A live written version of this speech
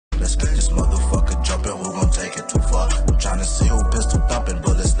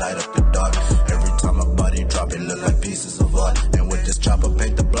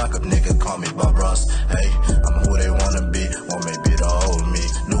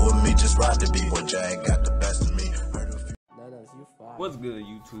about to be when Jack got the best of me. What's good,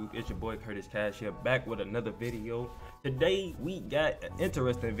 YouTube? It's your boy Curtis Cash here, back with another video. Today we got an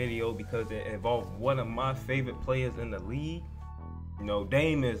interesting video because it involved one of my favorite players in the league. You know,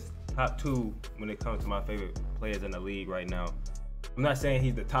 Dame is top 2 when it comes to my favorite players in the league right now. I'm not saying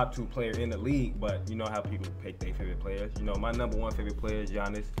he's the top 2 player in the league, but you know how people pick their favorite players. You know, my number 1 favorite player is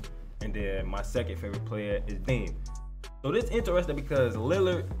Giannis, and then my second favorite player is Dame. So this is interesting because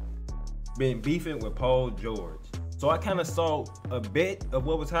Lillard been beefing with Paul George. So I kind of saw a bit of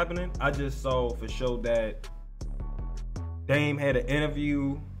what was happening. I just saw for sure that Dame had an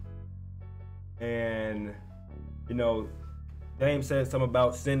interview, and you know, Dame said something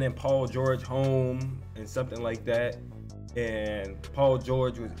about sending Paul George home and something like that. And Paul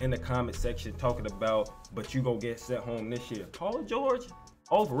George was in the comment section talking about, but you gonna get sent home this year. Paul George,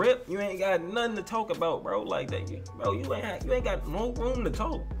 off rip, you ain't got nothing to talk about, bro. Like that, bro, you ain't got no room to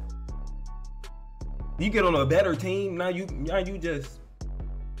talk. You get on a better team, now you just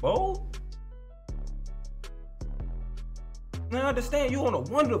bold. Now I understand you on a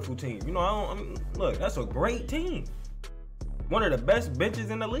wonderful team. You know, I mean, look, that's a great team. One of the best benches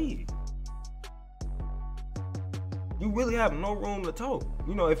in the league. You really have no room to talk.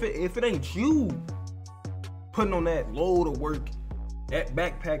 You know, if it ain't you putting on that load of work, that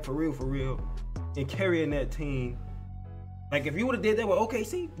backpack for real, and carrying that team, like if you would have did that with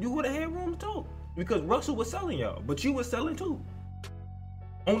OKC, you would have had room to talk. Because Russell was selling y'all, but you was selling too.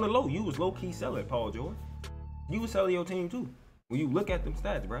 On the low, you was low-key selling, Paul George. You was selling your team too. When you look at them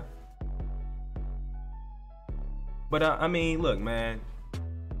stats, bro. But I mean, look, man.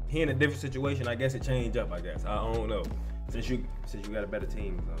 He in a different situation. I guess it changed up. I guess I don't know. Since you got a better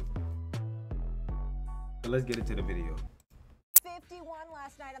team. So let's get into the video. 51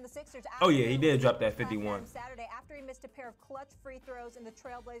 last night on the Sixers. Oh yeah, he did drop that 51. Saturday after he missed a pair of clutch free throws in the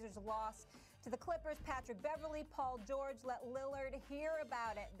Trailblazers' loss to the Clippers. Patrick Beverley, Paul George let Lillard hear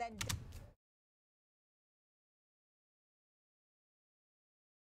about it. Then.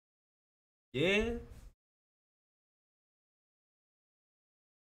 Yeah.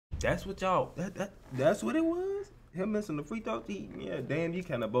 That's what y'all, that's what it was? Him missing the free throw? Yeah, damn, you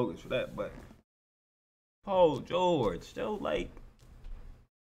kind of bogus for that, but Paul George, so like,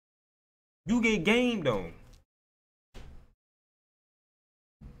 you get gamed on.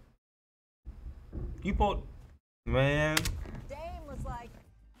 You both, man. Dame was like,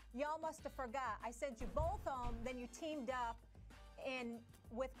 y'all must have forgot. I sent you both home, then you teamed up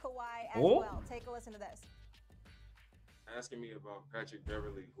with Kawhi as well. Take a listen to this. Asking me about Patrick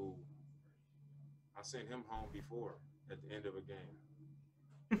Beverley, who I sent him home before at the end of a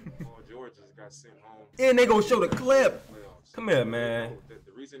game. Paul George just got sent home. And they gonna show the clip. Come here, man.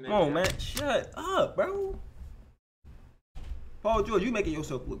 Come on, man. Shut up, bro. Paul George, you making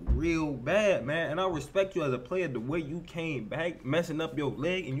yourself look real bad, man. And I respect you as a player, the way you came back, messing up your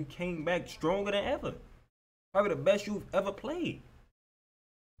leg, and you came back stronger than ever. Probably the best you've ever played.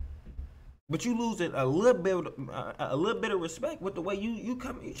 But you losing a little bit of respect with the way you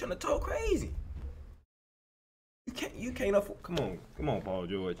trying to talk crazy. You can't afford. Come on, Paul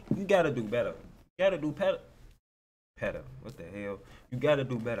George. You gotta do better. You gotta do better. What the hell? You gotta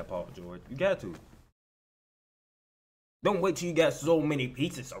do better, Paul George. You got to. Don't wait till you got so many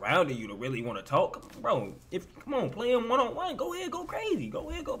pieces surrounding you to really want to talk, bro. Come on, play him one-on-one. Go ahead, go crazy. Go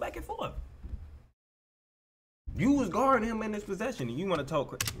ahead, go back and forth. You was guarding him in this possession, and you want to talk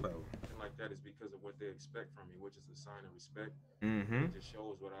crazy, bro. Like that is because of what they expect from me, which is a sign of respect. Mm-hmm. It just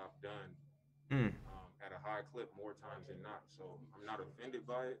shows what I've done at a high clip more times than not. So I'm not offended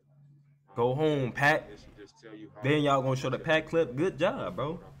by it. Go home, Pat. Just tell you how then y'all gonna show the Pat clip. Good job,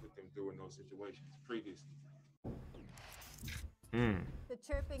 bro. I put them through in those situations previously. The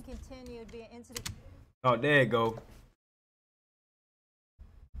chirping continued via incident. Oh, there you go.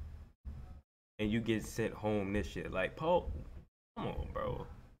 And you get sent home this shit. Like, Paul, come on, bro.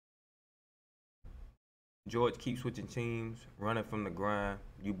 George keeps switching teams, running from the grind.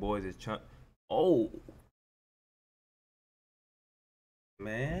 You boys is oh,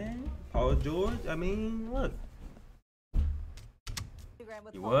 man, Paul George. I mean, look,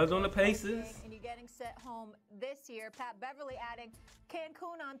 he was on the Pacers. And you're getting sent home this year. Pat Beverley adding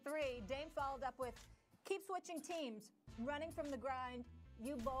Cancun on 3. Dame followed up with keep switching teams, running from the grind.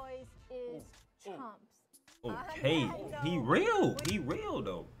 You boys is chumps. Okay, he real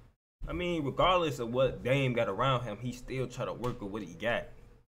though. I mean, regardless of what Dame got around him, he still try to work with what he got.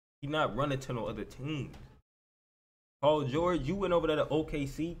 He not running to no other teams. Paul George, you went over there to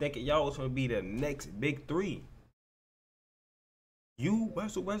OKC thinking y'all was going to be the next big 3. You,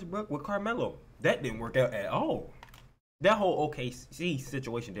 Russell Westbrook with Carmelo. That didn't work out at all. That whole OKC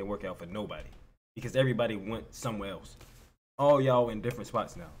situation didn't work out for nobody because everybody went somewhere else. All y'all in different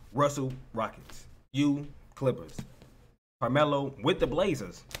spots now. Russell, Rockets. You, Clippers. Carmelo with the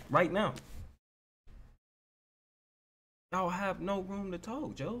Blazers right now. Y'all have no room to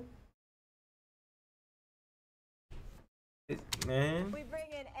talk, Joe. Man. We bring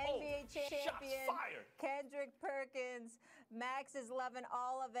in NBA champion Kendrick Perkins. Max is loving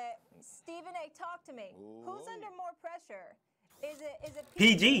all of it. Stephen A., talk to me. Ooh. Who's under more pressure? Is it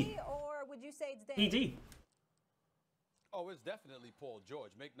PG or would you say it's Dame? PG. Oh, it's definitely Paul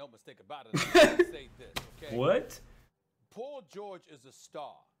George. Make no mistake about it. I'm gonna say this, okay? What? Paul George is a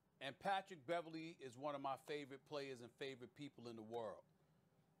star, and Patrick Beverley is one of my favorite players and favorite people in the world.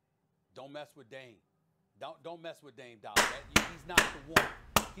 Don't mess with Dame. Don't mess with Dame Dollar. He's not the one.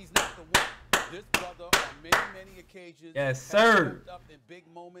 He's not the one. This brother on many occasions yes, has sir. stepped up in big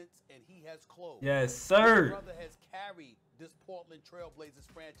moments, and he has closed. Yes, sir. This brother has carried this Portland Trailblazers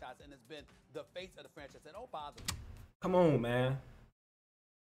franchise and has been the face of the franchise. And don't bother me. Come on, man.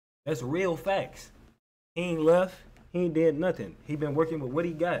 That's real facts. He ain't left. He ain't did nothing. He been working with what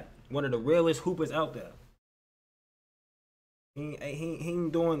he got. One of the realest hoopers out there. He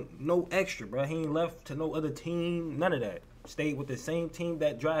ain't doing no extra, bro. He ain't left to no other team. None of that. Stayed with the same team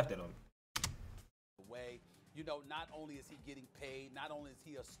that drafted him. You know, not only is he getting paid, not only is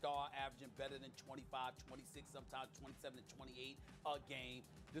he a star averaging better than 25, 26, sometimes 27 and 28 a game.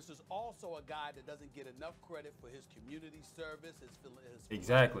 This is also a guy that doesn't get enough credit for his community service, his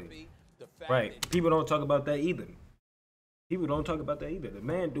exactly. The fact right. That people don't talk about that either. People don't talk about that either. The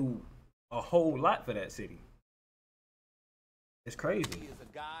man do a whole lot for that city. It's crazy. He is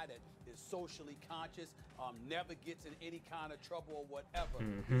a guy that is socially conscious, never gets in any kind of trouble or whatever.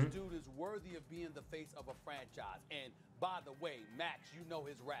 This dude is worthy of being the face of a franchise. And by the way, Max, you know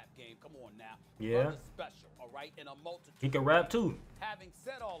his rap game. Come on now. Yeah. Brother's special, all right? In a multitude. He can rap too. Having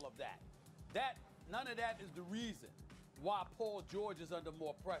said all of that, none of that is the reason why Paul George is under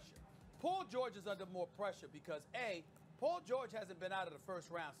more pressure. Paul George is under more pressure because A, Paul George hasn't been out of the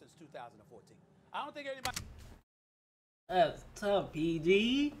first round since 2014. I don't think anybody. That's tough,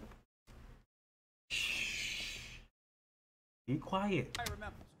 PG. Shh. Be quiet. I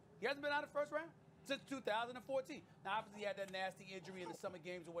remember. He hasn't been out of the first round since 2014. Now, obviously, he had that nasty injury in the summer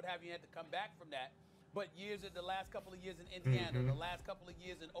games or what have you. He had to come back from that. But the last couple of years in Indiana, the last couple of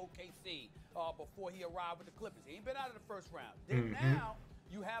years in OKC, before he arrived with the Clippers, he ain't been out of the first round. Then now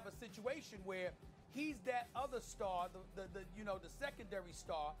you have a situation where he's that other star, the secondary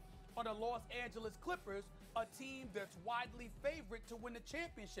star on the Los Angeles Clippers, a team that's widely favored to win the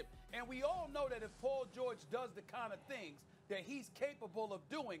championship. And we all know that if Paul George does the kind of things that he's capable of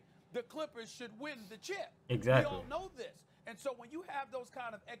doing, the Clippers should win the chip. Exactly. We all know this. And so when you have those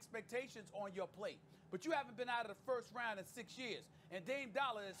kind of expectations on your plate, but you haven't been out of the first round in 6 years, and Dame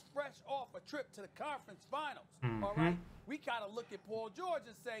Dollar is fresh off a trip to the conference finals, all right? We kind of look at Paul George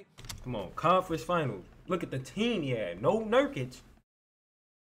and say, come on, conference finals. Look at the team he had. No Nurkic.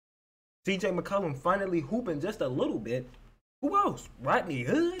 CJ McCollum finally hooping just a little bit. Who else? Rodney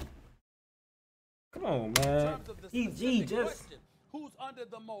Hood? Come on, man. EG just. Question, who's under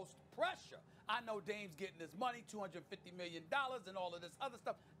the most pressure? I know Dame's getting his money, $250 million and all of this other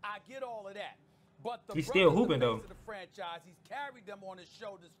stuff. I get all of that. But he's still hooping, though. The franchise, he's carried them on his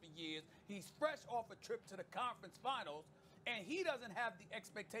shoulders for years. He's fresh off a trip to the conference finals, and he doesn't have the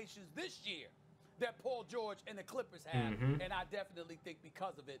expectations this year that Paul George and the Clippers have. And I definitely think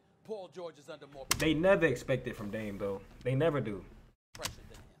because of it, Paul George is under more pressure. They never expect it from Dame, though. They never do. Pressure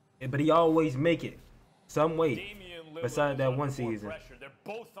than him. But he always make it some way. Damian Lillard besides that one more season. Pressure. They're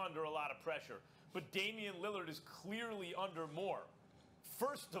both under a lot of pressure. But Damian Lillard is clearly under more.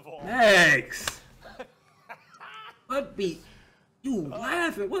 First of all, Max. What be you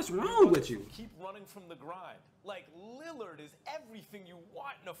laughing? What's wrong with you? Keep running from the grind. Like, Lillard is everything you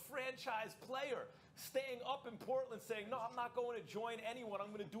want in a franchise player. Staying up in Portland saying, no, I'm not going to join anyone. I'm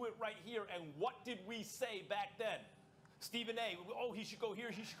going to do it right here. And what did we say back then? Stephen A., oh, he should go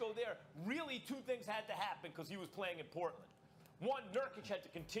here, he should go there. Really, two things had to happen because he was playing in Portland. One, Nurkic had to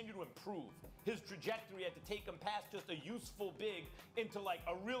continue to improve. His trajectory had to take him past just a useful big into like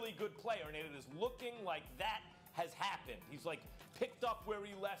a really good player. And it is looking like that has happened. He's like picked up where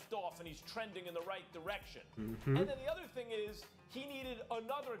he left off and he's trending in the right direction. And then the other thing is he needed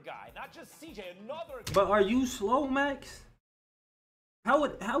another guy, not just CJ, another guy. But are you slow, Max? How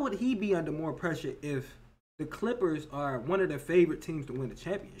would he be under more pressure if the Clippers are one of the favorite teams to win the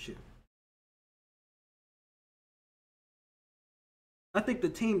championship? I think the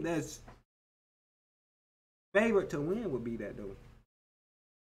team that's favorite to win would be that, though.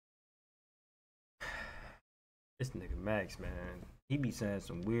 This nigga Max, man, he be saying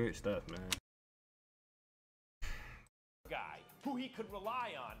some weird stuff, man. Guy who he could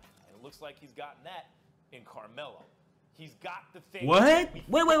rely on, and it looks like he's gotten that in Carmelo. He's got the thing. What?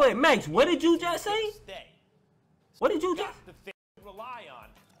 Wait, Max, what did you just say? What did you just? The thing to rely on,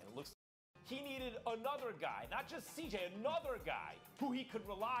 and it looks like he needed another guy, not just CJ, another guy who he could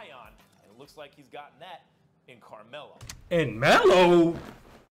rely on, and it looks like he's gotten that in Carmelo. And Melo?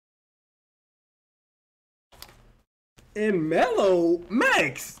 And Melo?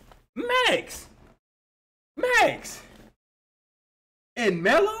 Max! And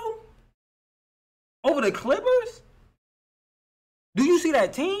Melo? Over the Clippers? Do you see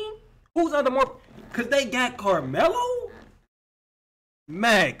that team? Who's under more? Cause they got Carmelo?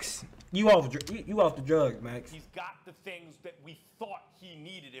 Max, you off the drugs, Max. He's got the things that we thought he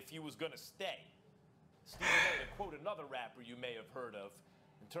needed if he was gonna stay. Stephen A, to quote another rapper you may have heard of,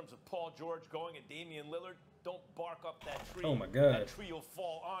 in terms of Paul George going at Damian Lillard, don't bark up that tree. Oh my God. That tree will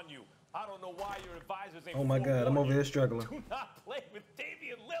fall on you. I don't know why your advisors ain't. Oh my God, I'm over here struggling. Do not play with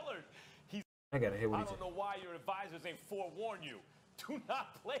Damian Lillard. I gotta hear what I he said. don't know why your advisors ain't forewarn you. Do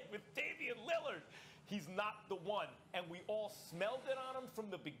not play with Damian Lillard. He's not the one, and we all smelled it on him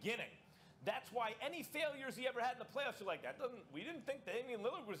from the beginning. That's why any failures he ever had in the playoffs, you're like, we didn't think Damian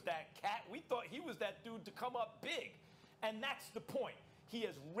Lillard was that cat. We thought he was that dude to come up big. And that's the point. He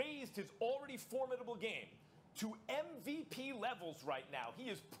has raised his already formidable game to MVP levels right now. He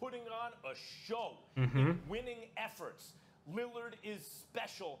is putting on a show in winning efforts. Lillard is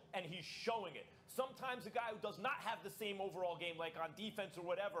special, and he's showing it. Sometimes a guy who does not have the same overall game, like on defense or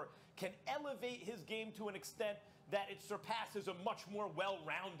whatever, can elevate his game to an extent that it surpasses a much more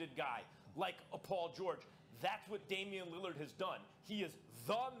well-rounded guy, like a Paul George. That's what Damian Lillard has done. He is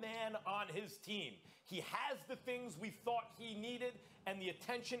the man on his team. He has the things we thought he needed, and the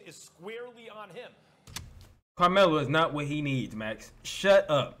attention is squarely on him. Carmelo is not what he needs, Max. Shut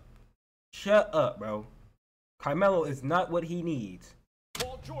up. Shut up, bro. Carmelo is not what he needs.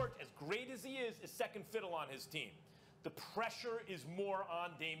 Paul George, as great as he is second fiddle on his team. The pressure is more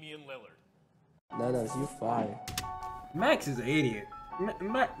on Damian Lillard. Letters, you fire. Max is an idiot.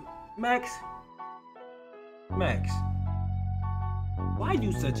 Max. Why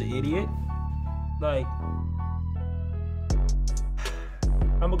you such an idiot? Like,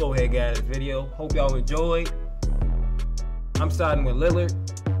 I'm gonna go ahead and get out of this video. Hope y'all enjoyed. I'm siding with Lillard,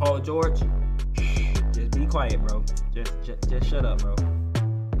 Paul George. Just be quiet, bro. Just shut up, bro.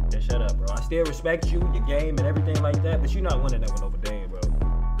 Just shut up, bro. I still respect you, your game, and everything like that, but you're not winning that one over Dame, bro.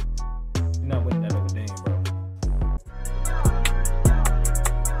 You're not winning.